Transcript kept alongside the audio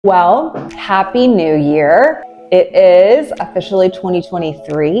Well, happy new year. It is officially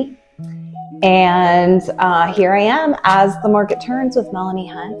 2023. And here I am as the market turns with Melanie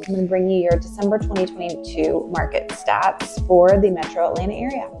Hunt. I'm going to bring you your December 2022 market stats for the metro Atlanta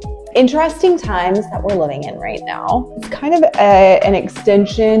area. Interesting times that we're living in right now. It's kind of an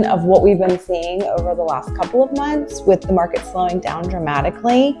extension of what we've been seeing over the last couple of months with the market slowing down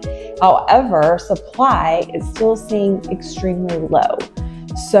dramatically. However, supply is still staying extremely low.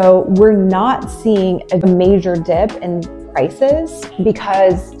 So we're not seeing a major dip in prices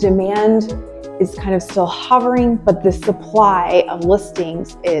because demand is kind of still hovering, but the supply of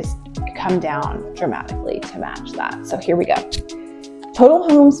listings is come down dramatically to match that. So here we go. Total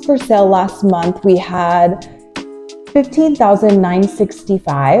homes for sale last month, we had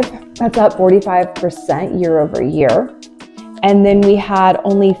 15,965. That's up 45% year over year. And then we had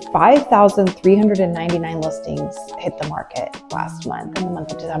only 5,399 listings hit the market last month, in the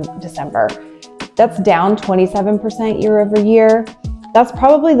month of December. That's down 27% year over year. That's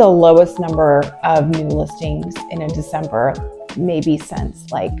probably the lowest number of new listings in a December, maybe since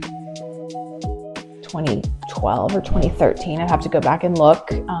like 2012 or 2013. I'd have to go back and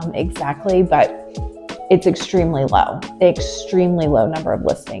look exactly, but it's extremely low number of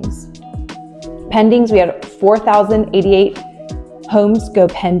listings. Pendings, we had 4,088 homes go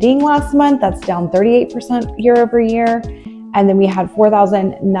pending last month. That's down 38% year over year. And then we had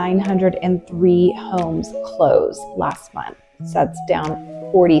 4,903 homes close last month. So that's down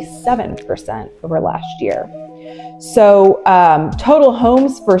 47% over last year. So total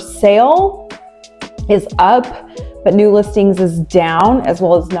homes for sale is up, but new listings is down, as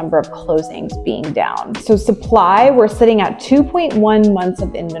well as number of closings being down. So supply, we're sitting at 2.1 months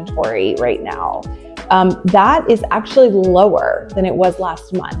of inventory right now. That is actually lower than it was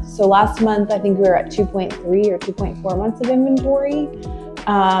last month. So last month, I think we were at 2.3 or 2.4 months of inventory.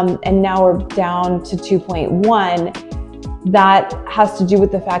 And now we're down to 2.1. That has to do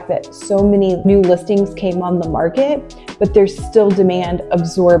with the fact that so many new listings came on the market, but there's still demand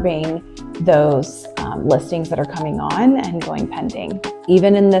absorbing those listings that are coming on and going pending.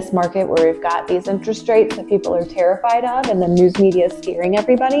 Even in this market where we've got these interest rates that people are terrified of and the news media is scaring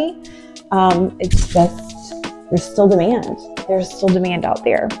everybody, it's just, there's still demand. There's still demand out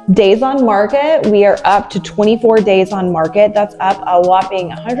there. Days on market, we are up to 24 days on market. That's up a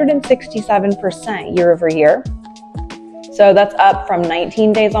whopping 167% year over year. So that's up from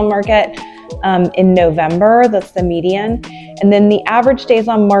 19 days on market in November. That's the median. And then the average days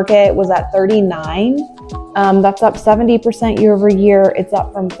on market was at 39. That's up 70% year over year. It's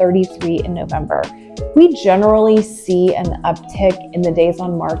up from 33 in November. We generally see an uptick in the days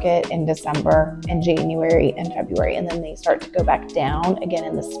on market in December and January and February, and then they start to go back down again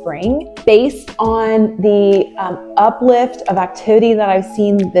in the spring. Based on the uplift of activity that I've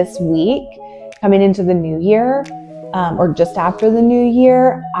seen this week coming into the new year, or just after the new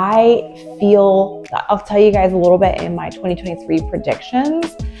year, I feel, I'll tell you guys a little bit in my 2023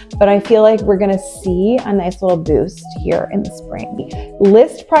 predictions, but I feel like we're gonna see a nice little boost here in the spring.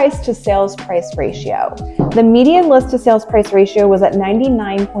 List price to sales price ratio. The median list to sales price ratio was at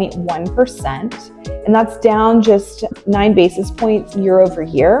 99.1%, and that's down just 9 basis points year over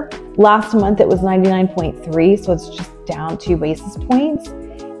year. Last month it was 99.3, so it's just down 2 basis points.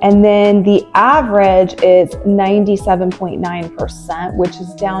 And then the average is 97.9%, which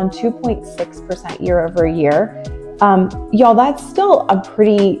is down 2.6% year over year. Y'all, that's still a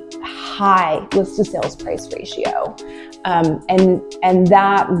pretty high list to sales price ratio. And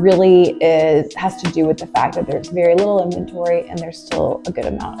that really has to do with the fact that there's very little inventory and there's still a good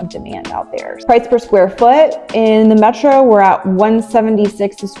amount of demand out there. Price per square foot in the metro, we're at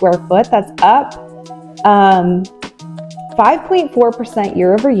 $176 a square foot. That's up 5.4%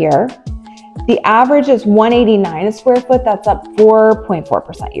 year over year. The average is $189 a square foot. That's up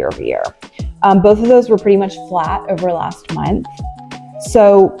 4.4% year over year. Both of those were pretty much flat over last month.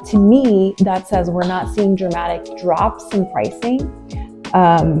 So to me, that says we're not seeing dramatic drops in pricing.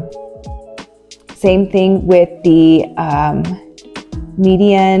 Same thing with the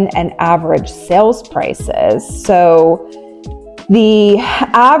median and average sales prices. So the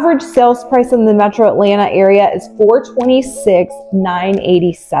average sales price in the metro Atlanta area is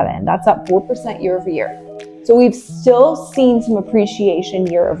 $426,987. That's up 4% year over year. So we've still seen some appreciation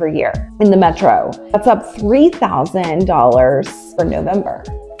year over year in the metro. That's up $3,000 for November.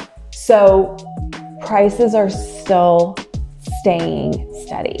 So prices are still staying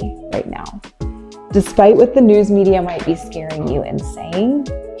steady right now. Despite what the news media might be scaring you and saying,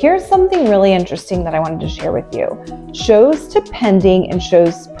 here's something really interesting that I wanted to share with you. Shows to pending and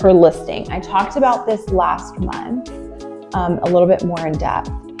shows per listing. I talked about this last month a little bit more in depth.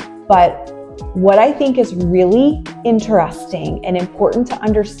 But what I think is really interesting and important to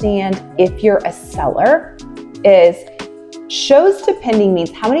understand if you're a seller is shows to pending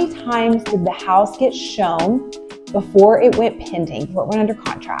means how many times did the house get shown before it went pending, before it went under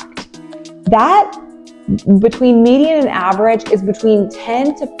contract. That between median and average is between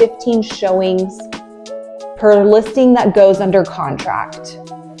 10 to 15 showings per listing that goes under contract.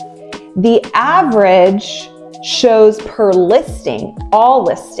 The average shows per listing, all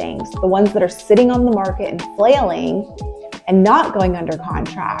listings, the ones that are sitting on the market and flailing and not going under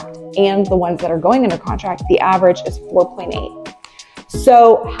contract, and the ones that are going under contract, the average is 4.8.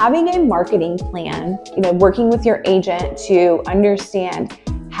 So having a marketing plan, working with your agent to understand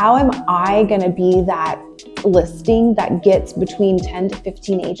how am I going to be that listing that gets between 10 to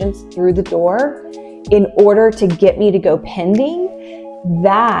 15 agents through the door in order to get me to go pending,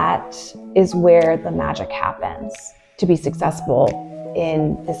 that is where the magic happens to be successful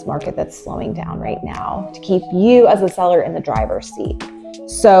in this market that's slowing down right now, to keep you as a seller in the driver's seat.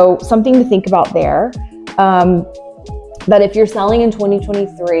 So something to think about there. That if you're selling in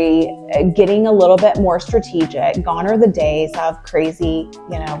 2023, getting a little bit more strategic, gone are the days of crazy,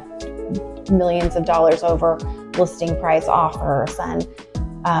 millions of dollars over listing price offers and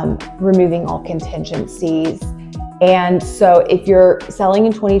removing all contingencies. And so if you're selling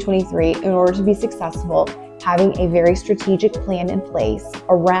in 2023, in order to be successful, having a very strategic plan in place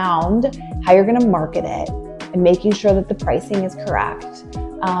around how you're going to market it and making sure that the pricing is correct,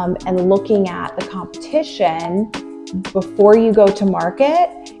 and looking at the competition before you go to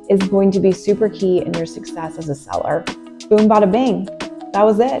market is going to be super key in your success as a seller. Boom, bada bing. That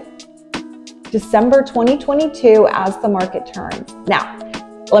was it. December 2022 as the market turns. Now,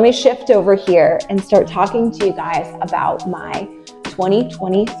 let me shift over here and start talking to you guys about my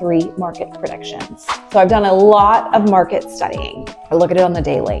 2023 market predictions. So I've done a lot of market studying. I look at it on the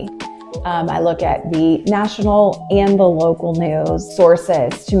daily. I look at the national and the local news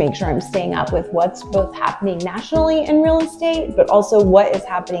sources to make sure I'm staying up with what's both happening nationally in real estate, but also what is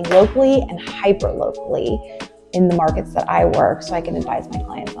happening locally and hyper locally in the markets that I work, so I can advise my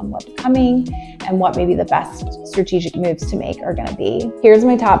clients on what's coming and what maybe the best strategic moves to make are going to be. Here's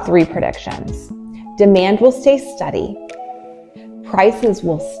my top 3 predictions. Demand will stay steady. Prices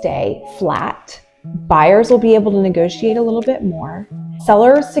will stay flat. Buyers will be able to negotiate a little bit more.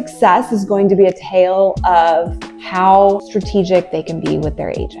 Seller success is going to be a tale of how strategic they can be with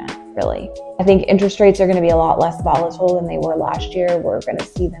their agent, really. I think interest rates are going to be a lot less volatile than they were last year. We're going to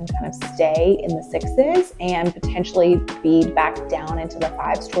see them kind of stay in the 6s and potentially be back down into the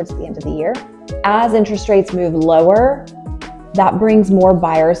 5s towards the end of the year. As interest rates move lower, that brings more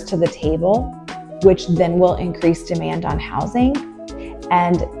buyers to the table, which then will increase demand on housing.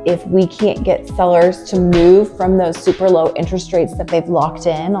 And if we can't get sellers to move from those super low interest rates that they've locked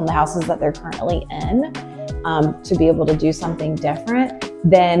in on the houses that they're currently in, to be able to do something different,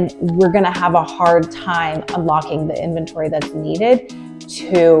 then we're going to have a hard time unlocking the inventory that's needed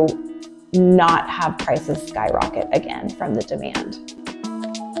to not have prices skyrocket again from the demand.